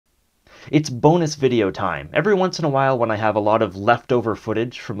It's bonus video time. Every once in a while, when I have a lot of leftover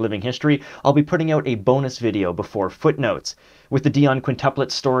footage from living history, I'll be putting out a bonus video before Footnotes. With the Dionne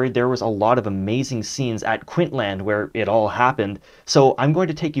Quintuplets story, there was a lot of amazing scenes at Quintland where it all happened, so I'm going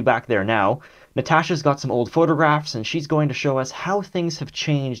to take you back there now. Natasha's got some old photographs, and she's going to show us how things have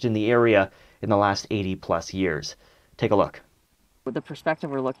changed in the area in the last 80+ years. Take a look. The perspective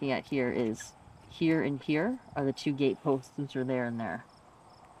we're looking at here is here and here are the two gate posts, which are there and there.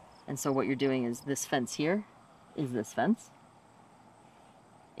 And so what you're doing is this fence here is this fence.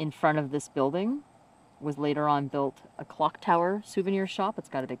 In front of this building was later on built a clock tower souvenir shop. It's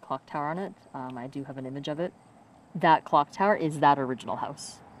got a big clock tower on it. I do have an image of it. That clock tower is that original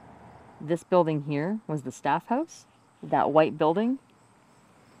house. This building here was the staff house. That white building,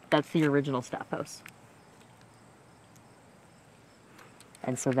 that's the original staff house.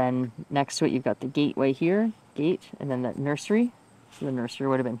 And so then next to it, you've got the gateway here, gate, and then that nursery. So the nursery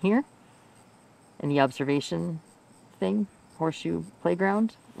would have been here. And the observation thing, horseshoe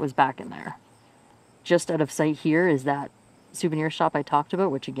playground, was back in there. Just out of sight here is that souvenir shop I talked about,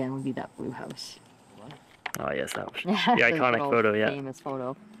 which again would be that blue house. Oh yes, that was the iconic photo, yeah. Famous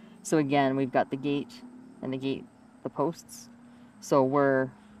photo. So again, we've got the gate and the posts. So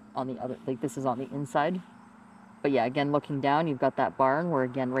we're on the other, like this is on the inside. But yeah, again, looking down, you've got that barn where,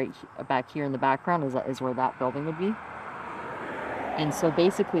 again, right back here in the background is where that building would be. And so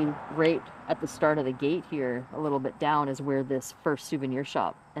basically, right at the start of the gate here, a little bit down, is where this first souvenir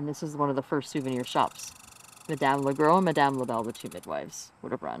shop, and this is one of the first souvenir shops, Madame Legros and Madame Lebel, the two midwives,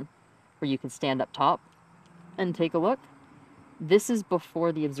 would have run, where you can stand up top and take a look. This is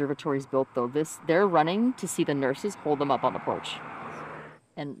before the observatory's built, though. They're running to see the nurses hold them up on the porch.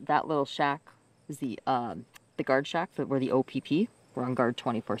 And that little shack is the guard shack where the OPP were on guard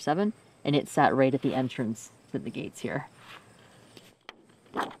 24/7, and it sat right at the entrance to the gates here.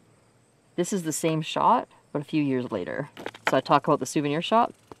 This is the same shot, but a few years later. So I talk about the souvenir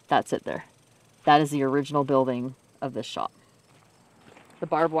shop, that's it there. That is the original building of this shop. The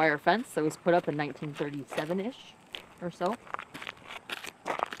barbed wire fence that was put up in 1937-ish or so.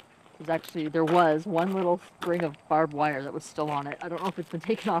 There was one little string of barbed wire that was still on it. I don't know if it's been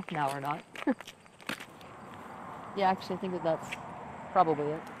taken off now or not. Yeah, actually, I think that's probably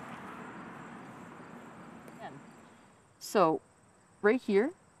it. So, right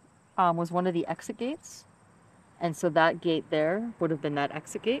here was one of the exit gates. And so that gate there would have been that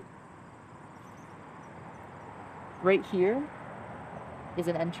exit gate. Right here is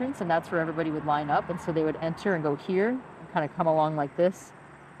an entrance, and that's where everybody would line up. And so they would enter and go here and kind of come along like this,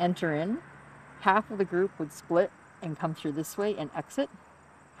 enter in. Half of the group would split and come through this way and exit.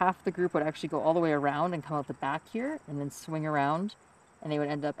 Half the group would actually go all the way around and come out the back here and then swing around, and they would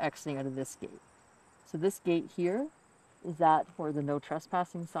end up exiting out of this gate. So this gate here is that where the no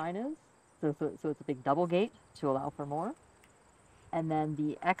trespassing sign is. So it's a big double gate to allow for more. And then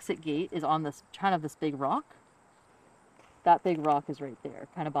the exit gate is on this kind of this big rock. That big rock is right there,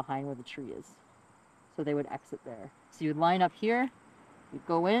 kind of behind where the tree is. So they would exit there. So you'd line up here, you'd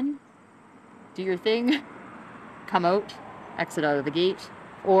go in, do your thing, come out, exit out of the gate.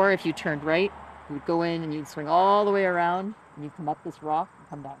 Or if you turned right, you'd go in and you'd swing all the way around, and you'd come up this rock and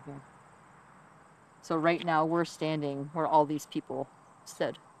come down here. So right now we're standing where all these people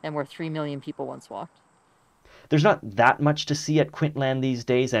stood, and where 3 million people once walked. There's not that much to see at Quintland these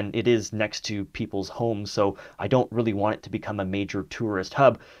days, and it is next to people's homes, so I don't really want it to become a major tourist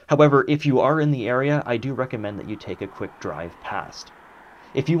hub. However, if you are in the area, I do recommend that you take a quick drive past.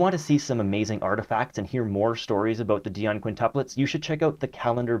 If you want to see some amazing artifacts and hear more stories about the Dionne Quintuplets, you should check out the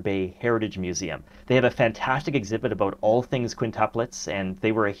Callender Bay Heritage Museum. They have a fantastic exhibit about all things quintuplets, and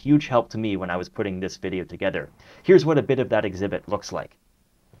they were a huge help to me when I was putting this video together. Here's what a bit of that exhibit looks like.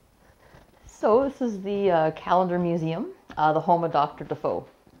 So this is the Callender Museum, the home of Dr. Defoe.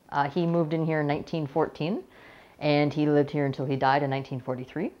 He moved in here in 1914, and he lived here until he died in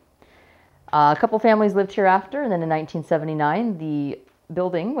 1943. A couple families lived here after, and then in 1979, the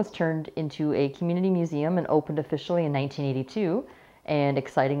building was turned into a community museum and opened officially in 1982. And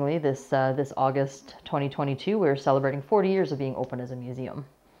excitingly, this August 2022, we're celebrating 40 years of being open as a museum.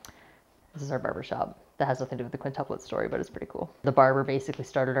 This is our barber shop. That has nothing to do with the quintuplet story, but it's pretty cool. The barber basically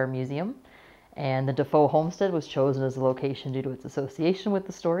started our museum, and the Defoe homestead was chosen as the location due to its association with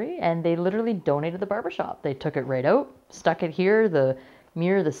the story, and they literally donated the barber shop. They took it right out, stuck it here. The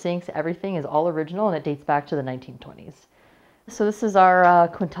mirror, the sinks, everything is all original, and it dates back to the 1920s. So this is our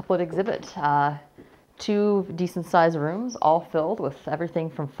quintuplet exhibit. 2 decent-sized rooms, all filled with everything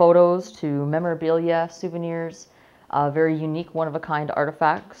from photos to memorabilia, souvenirs, very unique, one-of-a-kind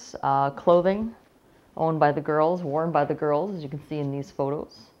artifacts, clothing owned by the girls, worn by the girls, as you can see in these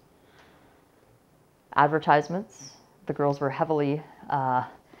photos. Advertisements. The girls were heavily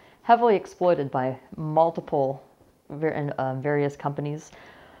exploited by multiple various companies.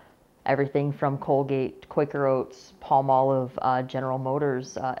 Everything from Colgate, Quaker Oats, Palmolive, General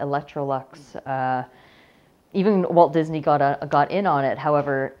Motors, Electrolux. Even Walt Disney got in on it.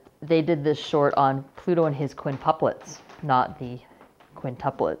 However, they did this short on Pluto and his quintuplets, not the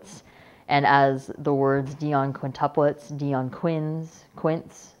quintuplets. And as the words Dionne Quintuplets, Dionne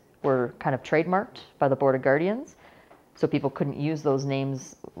Quints were kind of trademarked by the Board of Guardians, so people couldn't use those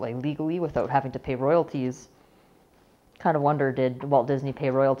names like legally without having to pay royalties. Kind of wonder, did Walt Disney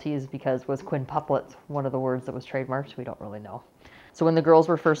pay royalties because was quintuplets one of the words that was trademarked? We don't really know. So when the girls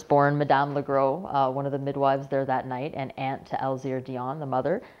were first born, Madame Legros, one of the midwives there that night, and aunt to Elzire Dionne, the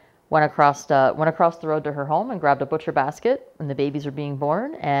mother, went across the road to her home and grabbed a butcher basket when the babies were being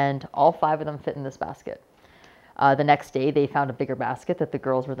born, and all 5 of them fit in this basket. The next day, they found a bigger basket that the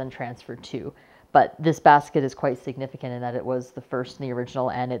girls were then transferred to. But this basket is quite significant in that it was the first and the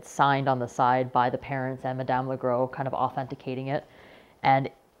original, and it's signed on the side by the parents and Madame Legros, kind of authenticating it. And,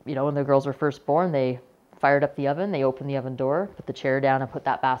 you know, when the girls were first born, they fired up the oven, they opened the oven door, put the chair down, and put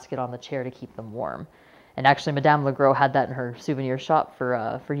that basket on the chair to keep them warm. And actually, Madame Legros had that in her souvenir shop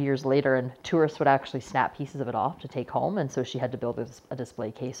for years later, and tourists would actually snap pieces of it off to take home, and so she had to build a display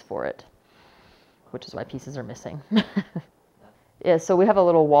case for it, which is why pieces are missing. Yeah, so we have a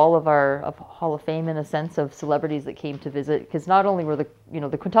little wall of Hall of Fame in a sense of celebrities that came to visit, because not only were the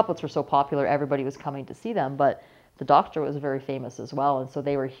quintuplets were so popular, everybody was coming to see them, but the doctor was very famous as well, and so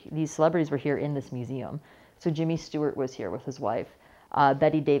these celebrities were here in this museum. So Jimmy Stewart was here with his wife.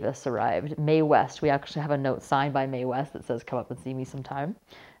 Bette Davis arrived. Mae West, we actually have a note signed by Mae West that says, "Come up and see me sometime,"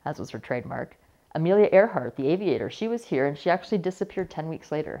 as was her trademark. Amelia Earhart, the aviator, she was here, and she actually disappeared 10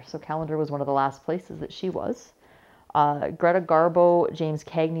 weeks later. So Callander was one of the last places that she was. Greta Garbo, James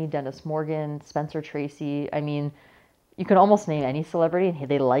Cagney, Dennis Morgan, Spencer Tracy. I mean, you can almost name any celebrity, and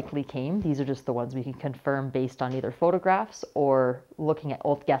they likely came. These are just the ones we can confirm based on either photographs or looking at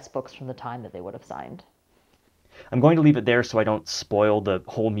old guest books from the time that they would have signed. I'm going to leave it there so I don't spoil the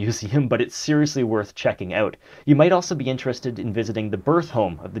whole museum, but it's seriously worth checking out. You might also be interested in visiting the birth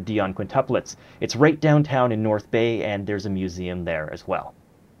home of the Dionne Quintuplets. It's right downtown in North Bay, and there's a museum there as well.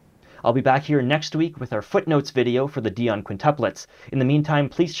 I'll be back here next week with our Footnotes video for the Dionne Quintuplets. In the meantime,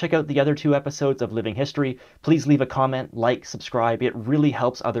 please check out the other 2 episodes of Living History. Please leave a comment, like, subscribe. It really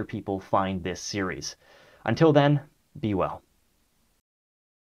helps other people find this series. Until then, be well.